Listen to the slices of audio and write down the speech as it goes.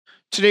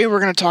Today we're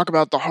going to talk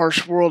about the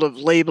harsh world of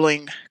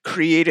labeling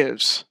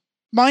creatives.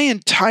 My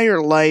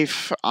entire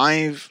life,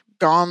 I've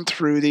gone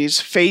through these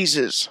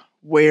phases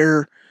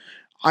where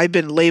I've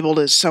been labeled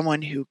as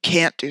someone who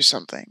can't do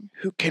something,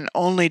 who can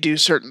only do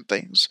certain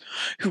things,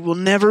 who will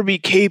never be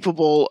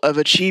capable of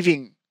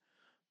achieving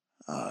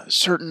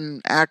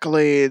certain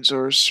accolades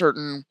or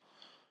certain,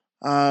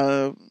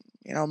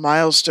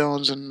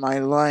 milestones in my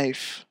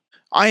life.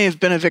 I have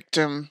been a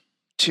victim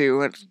to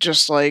it,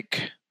 just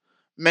like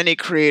many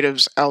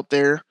creatives out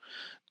there,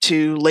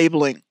 to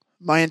labeling.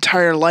 My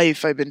entire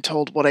life, I've been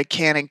told what I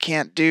can and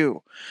can't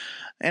do.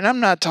 And I'm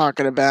not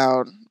talking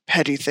about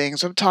petty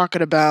things, I'm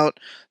talking about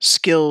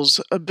skills,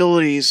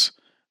 abilities,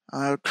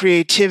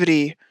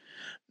 creativity.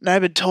 And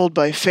I've been told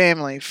by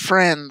family,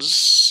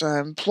 friends,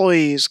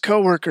 employees,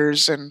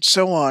 coworkers, and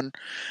so on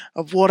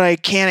of what I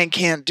can and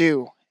can't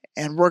do.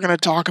 And we're going to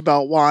talk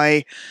about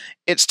why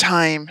it's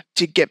time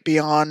to get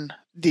beyond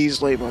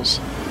these labels.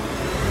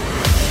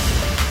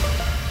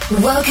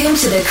 Welcome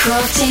to the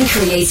Crafting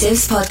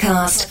Creatives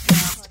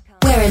Podcast,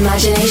 where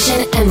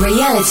imagination and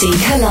reality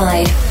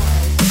collide.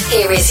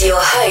 Here is your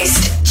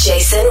host,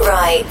 Jason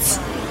Wright.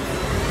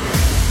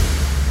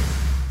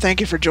 Thank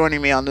you for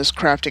joining me on this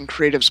Crafting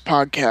Creatives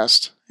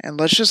podcast. And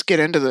let's just get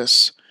into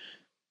this.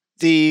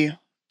 The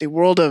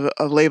world of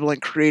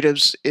labeling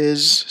creatives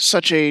is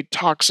such a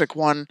toxic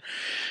one.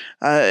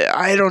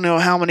 I don't know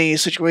how many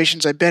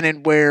situations I've been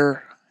in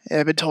where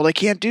I've been told I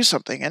can't do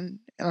something, and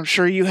I'm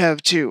sure you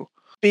have too.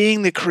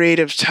 Being the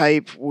creative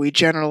type, we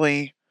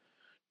generally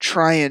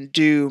try and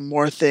do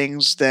more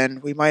things than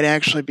we might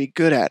actually be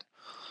good at.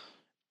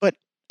 But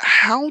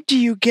how do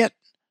you get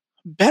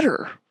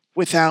better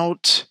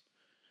without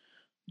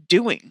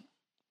doing?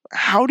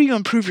 How do you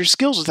improve your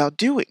skills without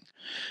doing?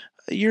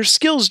 Your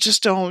skills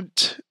just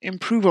don't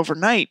improve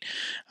overnight.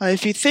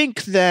 If you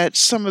think that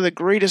some of the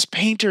greatest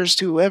painters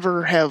to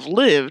ever have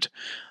lived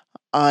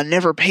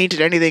never painted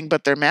anything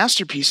but their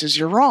masterpieces,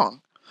 you're wrong.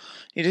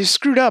 It is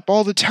screwed up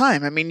all the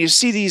time. I mean, you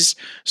see these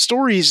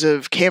stories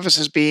of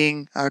canvases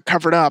being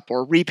covered up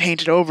or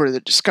repainted over,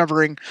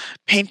 discovering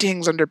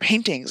paintings under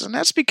paintings. And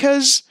that's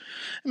because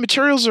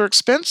materials are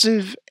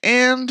expensive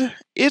and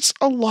it's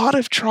a lot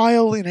of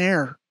trial and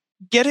error.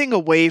 Getting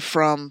away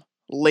from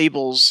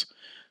labels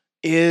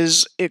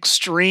is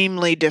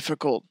extremely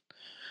difficult.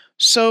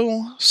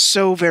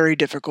 So very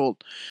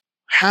difficult.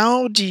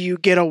 How do you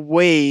get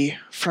away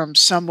from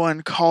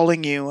someone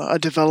calling you a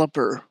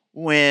developer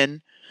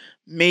when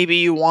maybe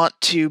you want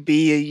to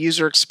be a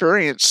user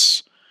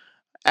experience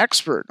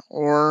expert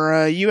or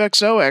a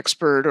UXO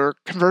expert or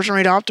conversion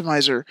rate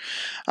optimizer?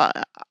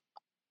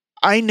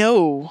 I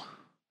know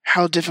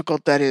how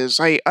difficult that is.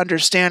 I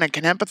understand and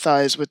can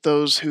empathize with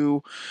those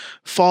who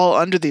fall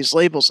under these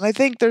labels. And I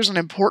think there's an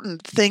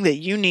important thing that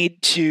you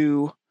need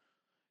to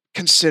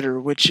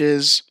consider, which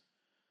is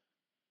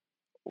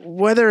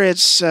whether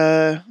it's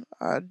a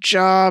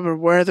job or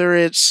whether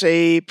it's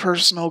a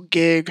personal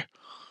gig,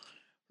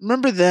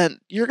 remember that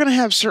you're going to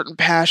have certain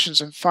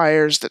passions and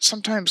fires that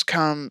sometimes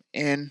come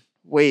in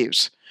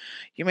waves.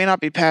 You may not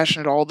be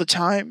passionate all the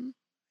time.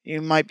 You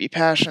might be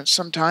passionate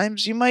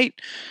sometimes. You might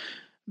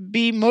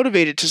be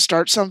motivated to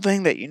start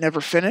something that you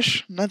never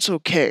finish. And that's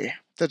okay.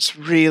 That's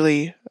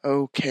really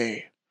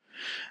okay.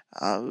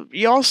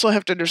 You also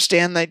have to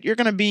understand that you're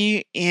going to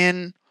be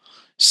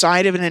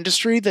inside of an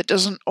industry that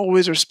doesn't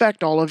always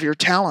respect all of your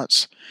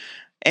talents.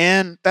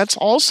 And that's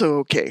also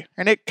okay.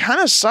 And it kind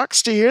of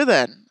sucks to hear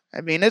that. I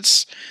mean,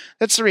 that's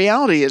the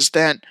reality, is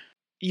that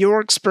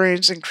your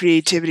experience and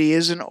creativity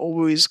isn't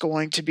always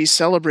going to be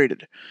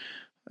celebrated.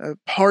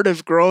 Part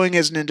of growing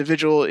as an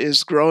individual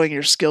is growing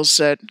your skill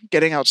set,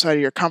 getting outside of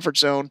your comfort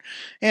zone,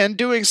 and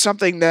doing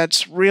something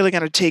that's really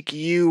going to take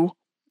you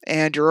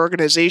and your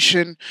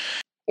organization,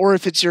 or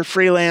if it's your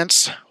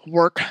freelance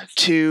work,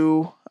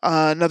 to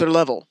another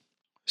level.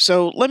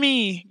 So let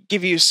me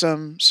give you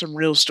some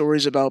real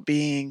stories about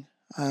being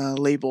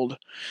labeled.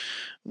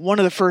 One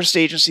of the first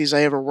agencies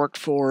I ever worked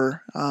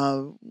for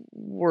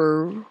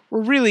were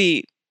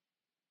really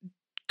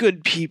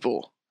good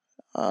people,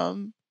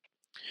 but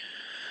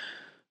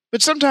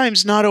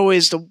sometimes not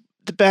always the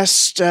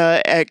best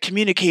at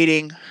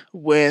communicating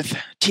with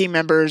team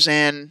members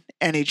and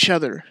each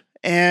other.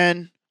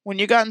 And when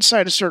you got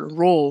inside a certain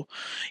role,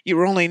 you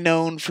were only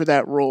known for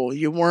that role.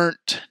 You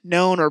weren't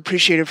known or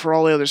appreciated for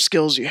all the other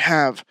skills you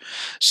have.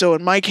 So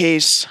in my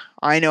case,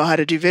 I know how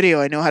to do video.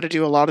 I know how to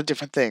do a lot of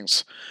different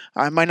things.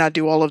 I might not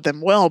do all of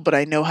them well, but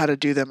I know how to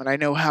do them, and I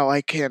know how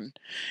I can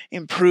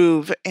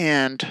improve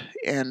and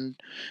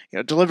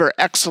deliver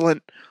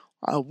excellent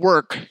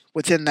work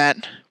within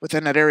that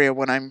area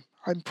when I'm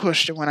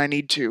pushed and when I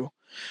need to.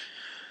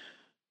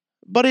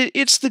 But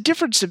it's the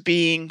difference of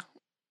being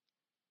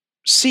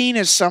seen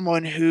as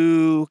someone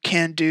who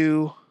can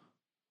do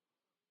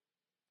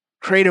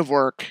creative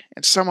work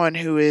and someone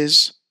who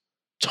is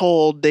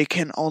told they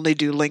can only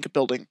do link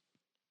building.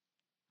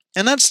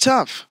 And that's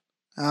tough.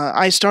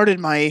 I started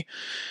my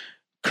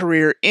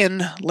career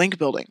in link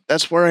building.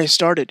 That's where I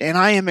started. And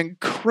I am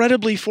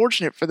incredibly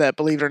fortunate for that,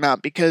 believe it or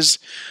not, because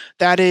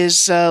that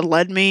has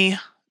led me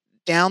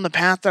down the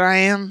path that I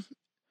am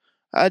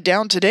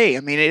down today. I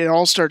mean, it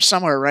all starts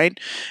somewhere, right?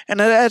 And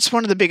that's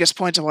one of the biggest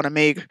points I want to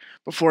make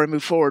before I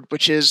move forward,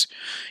 which is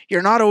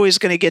you're not always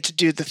going to get to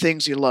do the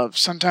things you love.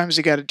 Sometimes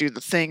you got to do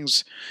the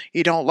things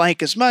you don't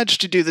like as much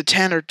to do the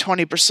 10 or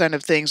 20%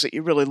 of things that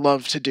you really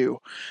love to do.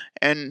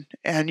 And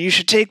you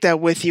should take that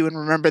with you and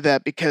remember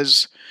that,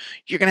 because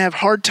you're going to have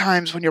hard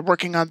times when you're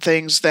working on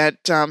things that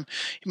you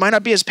might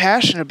not be as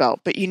passionate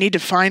about, but you need to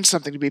find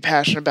something to be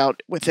passionate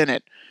about within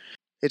it.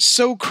 It's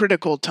so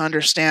critical to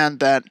understand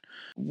that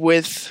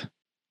with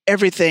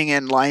everything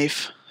in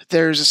life,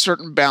 there's a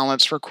certain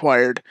balance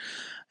required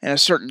and a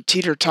certain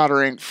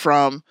teeter-tottering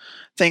from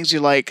things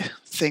you like,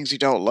 things you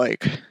don't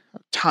like,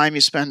 time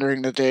you spend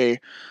during the day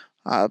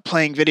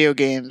playing video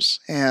games,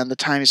 and the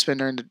time you spend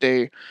during the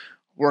day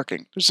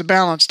working. There's a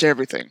balance to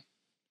everything.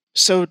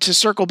 So to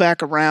circle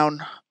back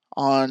around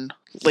on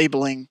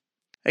labeling,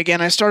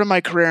 again, I started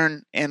my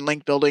career in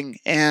link building,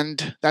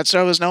 and that's what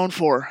I was known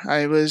for.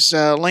 I was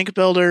a link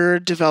builder,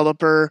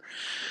 developer.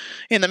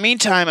 In the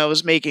meantime, I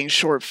was making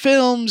short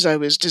films, I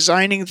was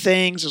designing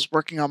things, I was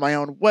working on my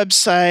own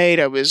website,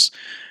 I was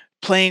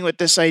playing with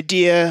this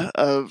idea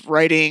of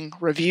writing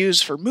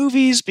reviews for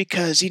movies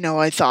because,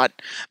 I thought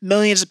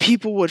millions of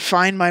people would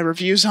find my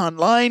reviews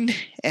online,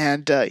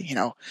 and,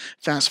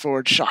 fast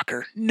forward,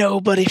 shocker,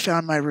 nobody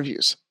found my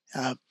reviews.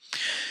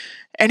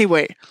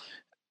 Anyway,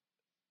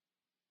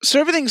 so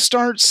everything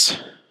starts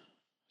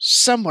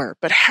somewhere,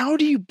 but how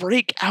do you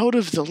break out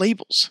of the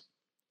labels?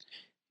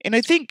 And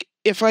I think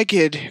if I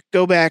could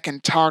go back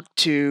and talk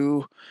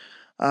to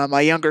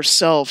my younger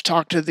self,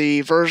 talk to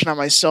the version of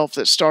myself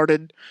that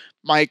started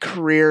my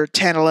career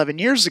 10, 11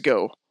 years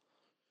ago,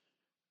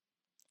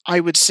 I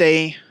would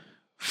say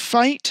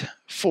fight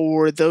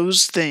for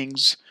those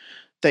things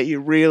that you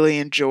really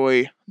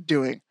enjoy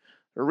doing.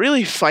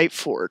 Really fight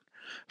for it.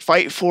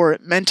 Fight for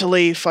it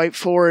mentally, fight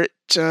for it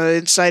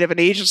inside of an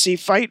agency,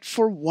 fight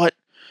for what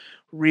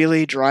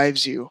really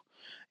drives you.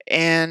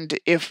 And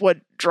if what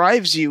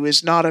drives you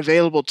is not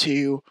available to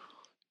you,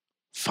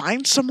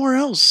 find somewhere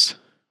else.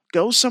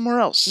 Go somewhere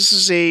else. This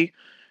is a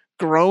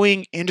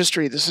growing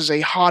industry. This is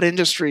a hot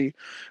industry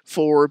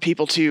for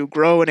people to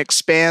grow and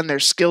expand their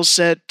skill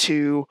set,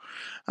 to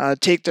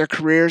take their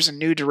careers in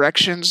new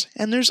directions.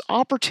 And there's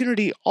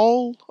opportunity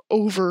all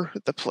over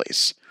the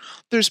place.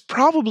 There's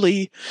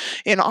probably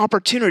an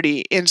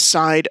opportunity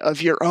inside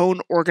of your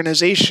own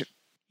organization.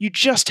 You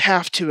just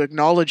have to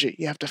acknowledge it.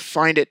 You have to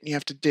find it, and you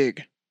have to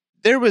dig.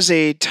 There was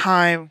a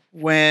time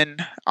when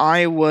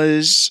I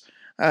was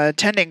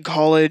attending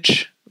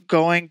college,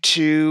 going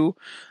to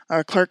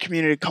Clark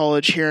Community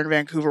College here in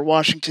Vancouver,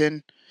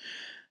 Washington,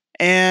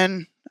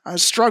 and I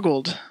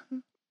struggled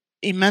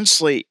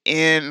immensely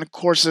in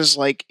courses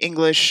like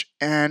English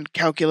and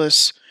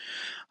calculus,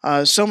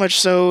 so much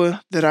so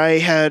that I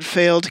had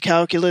failed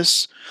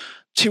calculus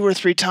 2 or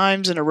 3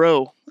 times in a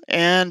row.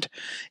 And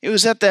it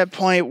was at that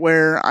point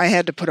where I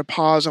had to put a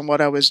pause on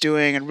what I was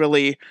doing and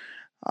really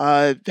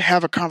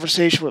have a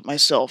conversation with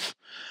myself.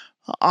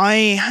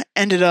 I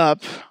ended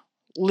up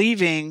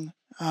leaving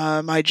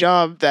my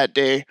job that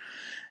day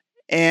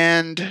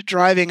and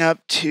driving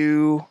up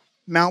to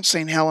Mount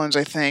St. Helens,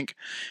 I think.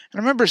 And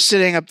I remember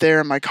sitting up there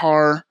in my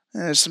car,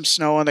 and there's some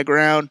snow on the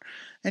ground,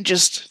 and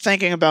just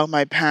thinking about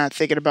my path,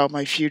 thinking about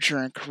my future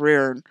and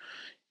career, and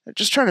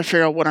just trying to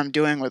figure out what I'm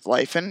doing with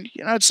life. And,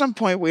 at some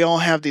point we all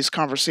have these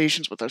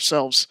conversations with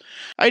ourselves.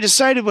 I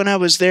decided when I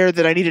was there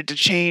that I needed to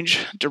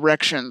change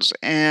directions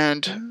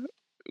and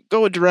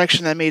go a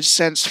direction that made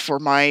sense for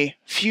my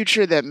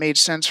future, that made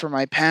sense for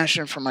my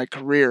passion, for my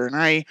career. And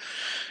I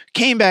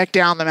came back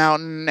down the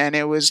mountain, and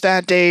it was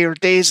that day or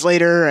days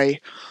later, I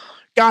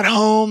got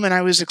home and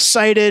I was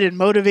excited and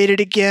motivated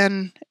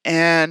again.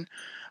 And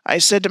I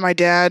said to my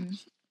dad,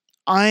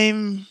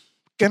 I'm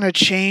going to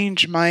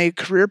change my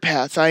career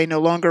path. I no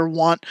longer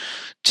want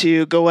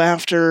to go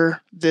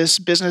after this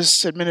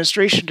business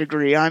administration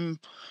degree. I'm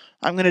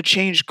going to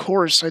change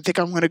course. I think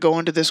I'm going to go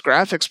into this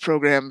graphics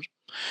program.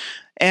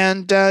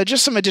 And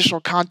just some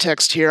additional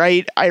context here.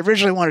 I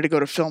originally wanted to go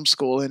to film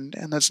school, and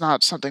that's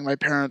not something my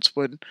parents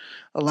would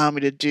allow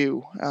me to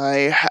do.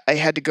 I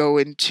had to go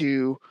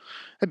into...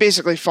 I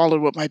basically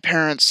followed what my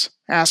parents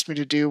asked me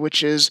to do,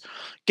 which is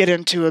get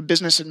into a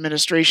business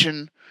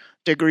administration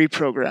degree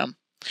program.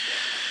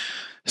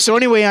 So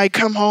anyway, I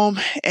come home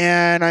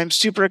and I'm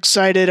super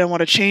excited. I want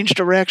to change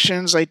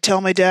directions. I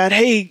tell my dad,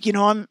 hey,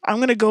 I'm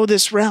going to go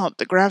this route,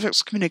 the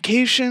graphics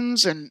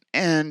communications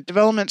and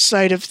development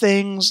side of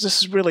things.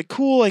 This is really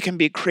cool. I can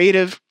be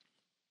creative.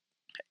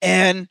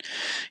 And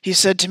he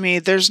said to me,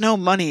 there's no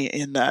money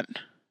in that.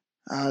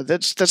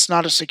 That's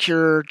not a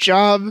secure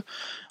job.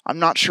 I'm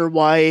not sure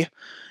why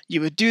you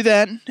would do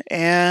that,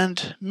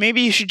 and maybe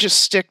you should just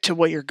stick to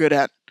what you're good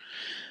at.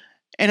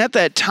 And at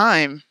that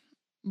time,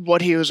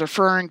 what he was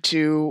referring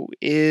to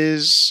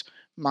is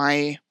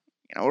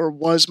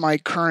was my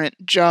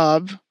current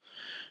job,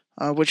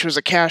 which was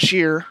a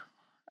cashier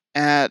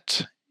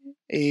at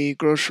a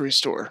grocery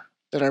store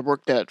that I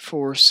worked at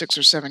for 6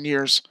 or 7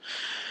 years.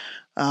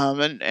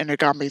 And it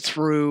got me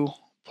through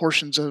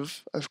portions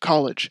of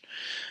college.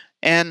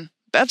 And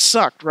that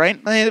sucked,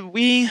 right?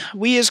 We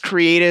as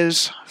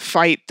creatives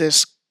fight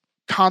this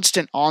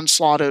constant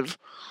onslaught of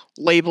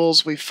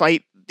labels. We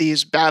fight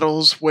these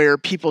battles where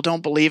people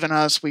don't believe in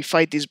us. We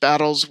fight these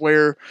battles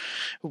where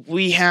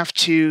we have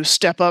to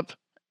step up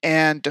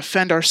and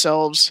defend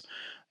ourselves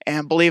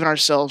and believe in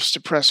ourselves to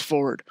press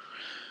forward.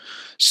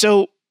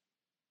 So,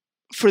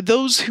 for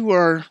those who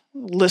are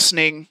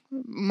listening,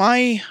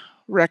 my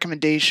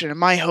recommendation and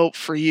my hope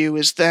for you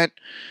is that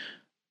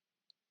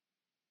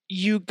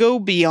you go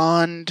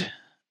beyond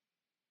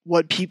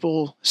what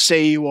people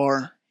say you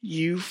are.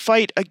 You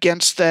fight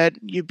against that.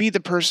 You be the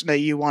person that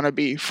you want to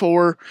be,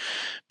 for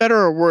better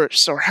or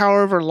worse, or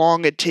however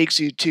long it takes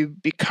you to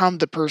become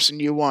the person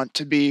you want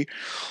to be.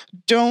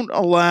 Don't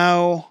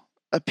allow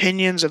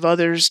opinions of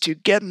others to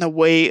get in the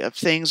way of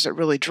things that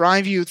really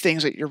drive you,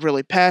 things that you're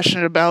really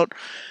passionate about,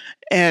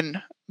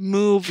 and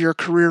move your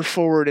career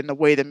forward in the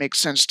way that makes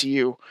sense to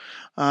you.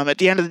 At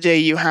the end of the day,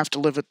 you have to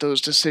live with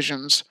those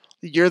decisions.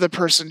 You're the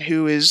person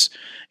who is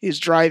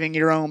driving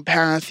your own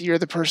path. You're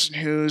the person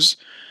who's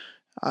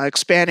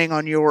expanding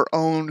on your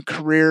own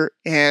career,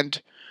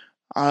 and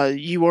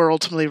you are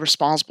ultimately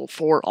responsible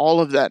for all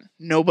of that.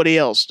 Nobody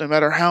else. No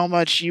matter how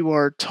much you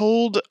are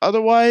told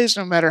otherwise,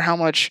 no matter how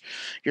much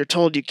you're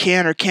told you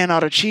can or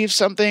cannot achieve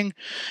something,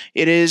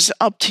 it is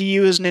up to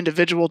you as an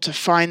individual to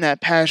find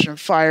that passion,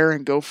 fire,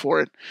 and go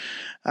for it.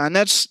 And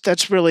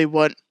that's really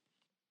what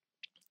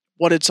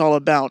it's all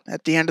about.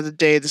 At the end of the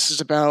day, this is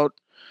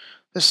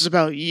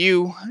about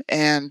you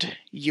and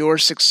your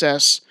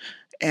success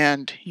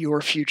and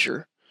your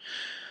future.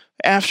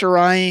 After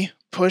I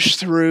pushed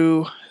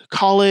through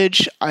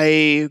college,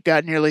 I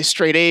got nearly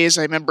straight A's.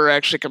 I remember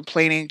actually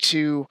complaining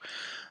to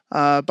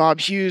Bob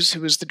Hughes, who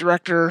was the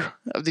director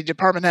of the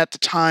department at the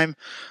time,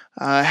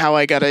 how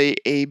I got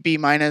a B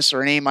minus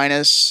or an A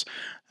minus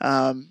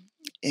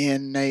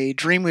in a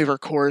Dreamweaver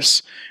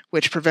course,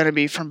 which prevented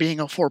me from being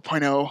a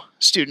 4.0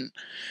 student.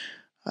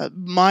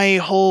 My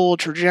whole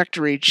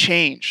trajectory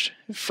changed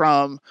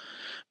from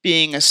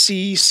being a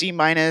C, C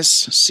minus,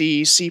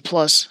 C, C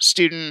plus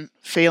student,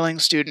 failing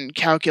student,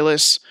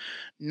 calculus,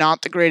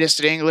 not the greatest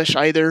at English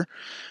either.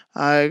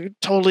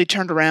 Totally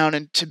turned around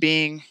into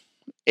being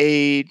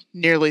a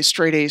nearly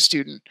straight A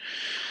student.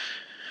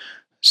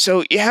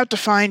 So you have to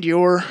find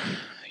your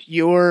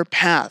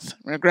path.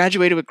 I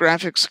graduated with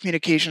graphics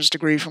communications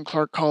degree from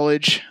Clark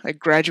College. I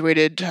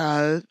graduated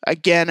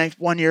again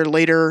 1 year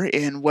later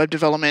in web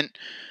development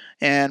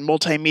and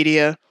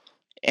multimedia,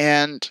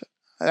 and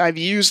I've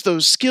used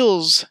those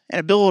skills and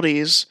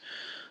abilities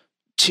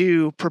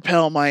to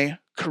propel my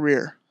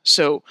career.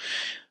 So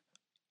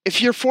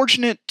if you're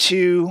fortunate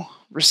to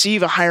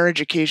receive a higher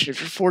education, if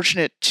you're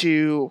fortunate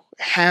to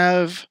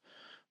have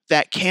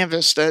that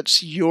canvas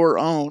that's your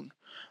own,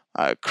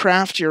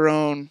 craft your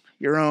own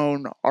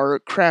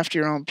art, craft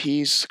your own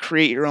piece,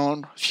 create your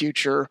own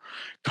future,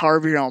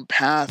 carve your own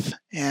path,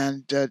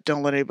 and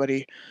don't let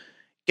anybody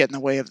get in the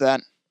way of that.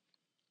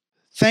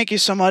 Thank you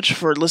so much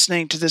for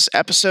listening to this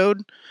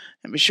episode,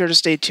 and be sure to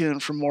stay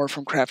tuned for more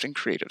from Crafting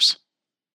Creatives.